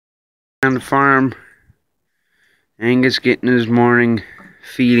On the farm, Angus getting his morning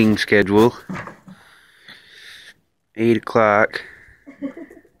feeding schedule. 8 o'clock. 8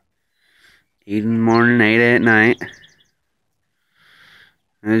 in the morning, 8 at night.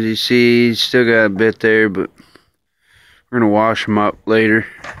 As you see, he's still got a bit there, but we're gonna wash him up later.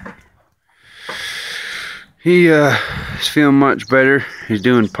 He's feeling much better. He's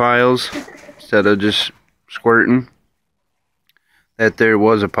doing piles instead of just squirting. That there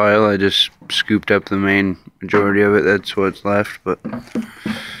was a pile. I just scooped up the main majority of it. That's what's left. But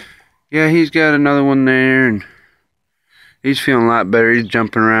yeah, he's got another one there, and he's feeling a lot better. He's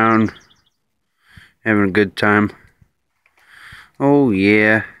jumping around, having a good time. Oh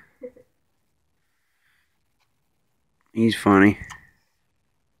yeah, he's funny.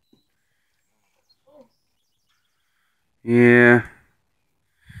 Yeah,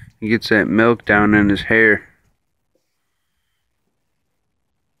 he gets that milk down in his hair.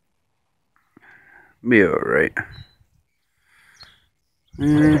 Be alright.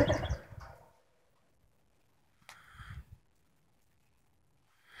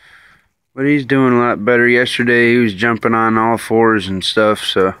 But he's doing a lot better. Yesterday he was jumping on all fours and stuff,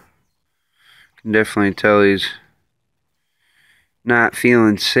 so I can definitely tell he's not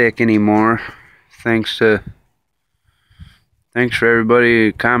feeling sick anymore. Thanks for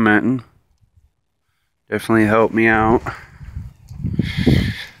everybody commenting. Definitely helped me out.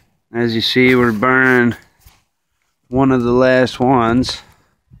 As you see, we're burning one of the last ones.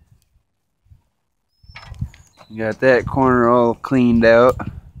 Got that corner all cleaned out.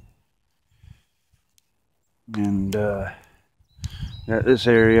 And got this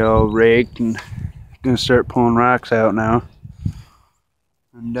area all raked, and gonna start pulling rocks out now.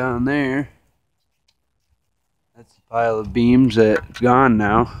 And down there, that's a pile of beams that's gone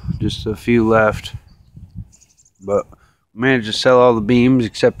now. Just a few left. But managed to sell all the beams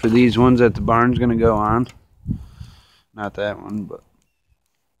except for these ones that the barn's gonna go on. Not that one, but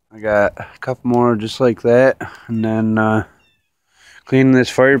I got a couple more just like that, and then cleaning this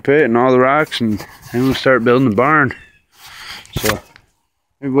fire pit and all the rocks, and then we'll start building the barn. So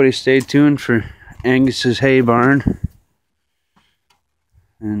everybody stay tuned for Angus's hay barn,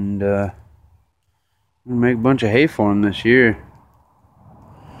 and we'll make a bunch of hay for him this year.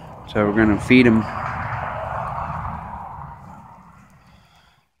 So we're gonna feed him.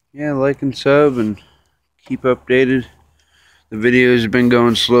 Yeah, like and sub and keep updated. The videos have been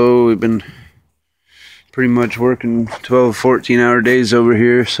going slow. We've been pretty much working 12, 14-hour days over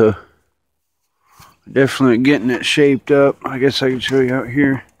here, so definitely getting it shaped up. I guess I can show you out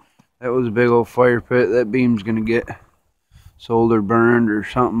here. That was a big old fire pit. That beam's gonna get sold or burned or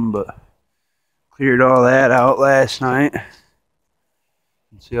something, but cleared all that out last night. You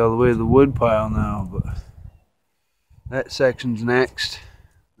can see all the way to the wood pile now, but that section's next.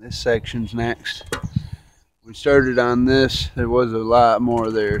 This section's next. We started on this. There was a lot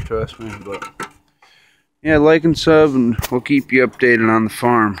more there, trust me. But yeah, like and sub, and we'll keep you updated on the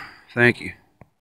farm. Thank you.